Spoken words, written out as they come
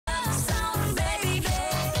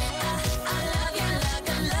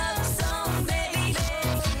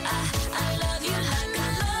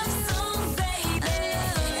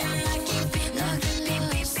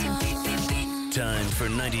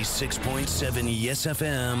96.7 Yes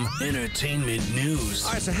FM Entertainment News.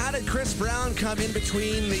 All right, so how did Chris Brown come in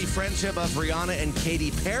between the friendship of Rihanna and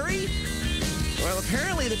Katy Perry? Well,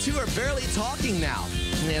 apparently the two are barely talking now.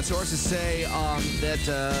 And sources say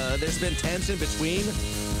that there's been tension between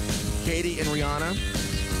Katy and Rihanna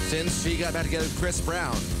since she got back together with Chris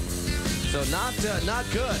Brown. So not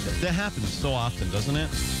good. That happens so often, doesn't it?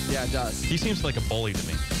 Yeah, it does. He seems like a bully to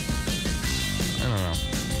me. I don't know.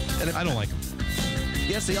 And I don't like him.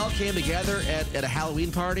 Yes, they all came together at a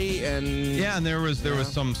Halloween party, and yeah, and there was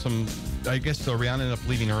some. I guess Rihanna ended up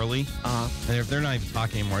leaving early. And they're not even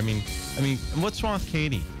talking anymore. I mean, what's wrong with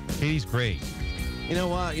Katy? Katy's great. You know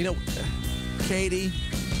what? Katy,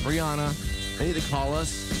 Rihanna, they need to call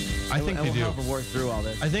us. I think they we'll do. help them work through all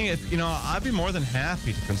this. I think I'd be more than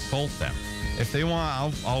happy to consult them. If they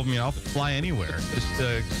want, I'll fly anywhere.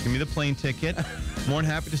 Just give me the plane ticket. More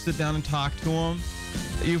than happy to sit down and talk to them.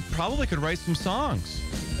 You probably could write some songs.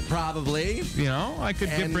 Probably. I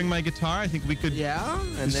could bring my guitar. I think we could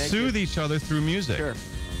and soothe each other through music. Sure.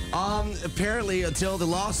 Apparently, until the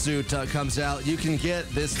lawsuit comes out, you can get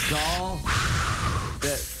this doll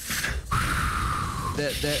that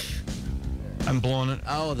I'm blowing it.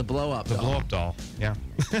 Oh, the blow-up The doll. blow-up doll. Yeah.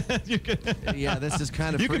 You could, yeah, this is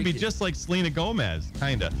kind of You could be freaky. just like Selena Gomez,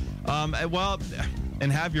 kind of.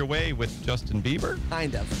 And have your way with Justin Bieber.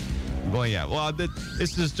 Kind of. Well, yeah. Well,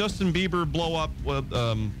 this is Justin Bieber blow-up. Love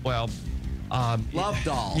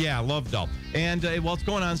doll. Yeah, Love doll. And it's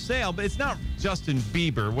going on sale, but it's not Justin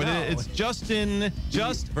Bieber. It's Justin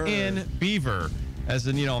Bieber, as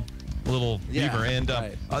in little beaver. And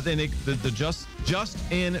right. then the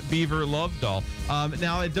Justin Bieber Love doll.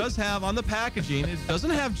 Now it does have on the packaging. It doesn't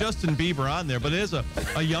have Justin Bieber on there, but it is a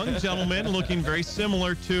young gentleman looking very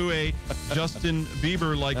similar to a Justin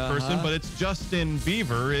Bieber-like person. But it's Justin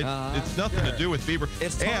Bieber. It's nothing to do with Bieber.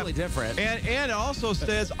 It's totally different. And it also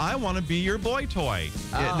says, "I want to be your boy toy."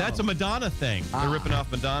 That's a Madonna thing. They're ripping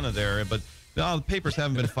off Madonna there, but the papers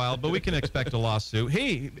haven't been filed. But we can expect a lawsuit.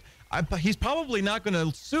 Hey. He's probably not going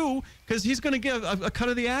to sue because he's going to get a cut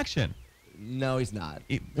of the action. No, he's not.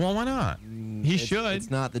 Well, why not? He should. It's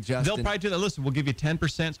not the Justin. They'll probably do that. Listen, we'll give you 10%.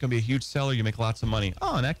 It's going to be a huge seller. You make lots of money.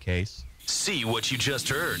 Oh, in that case. See what you just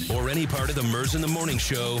heard or any part of the Mers in the Morning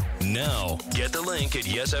Show now. Get the link at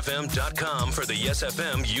yesfm.com for the Yes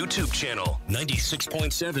FM YouTube channel.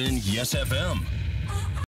 96.7 Yes FM.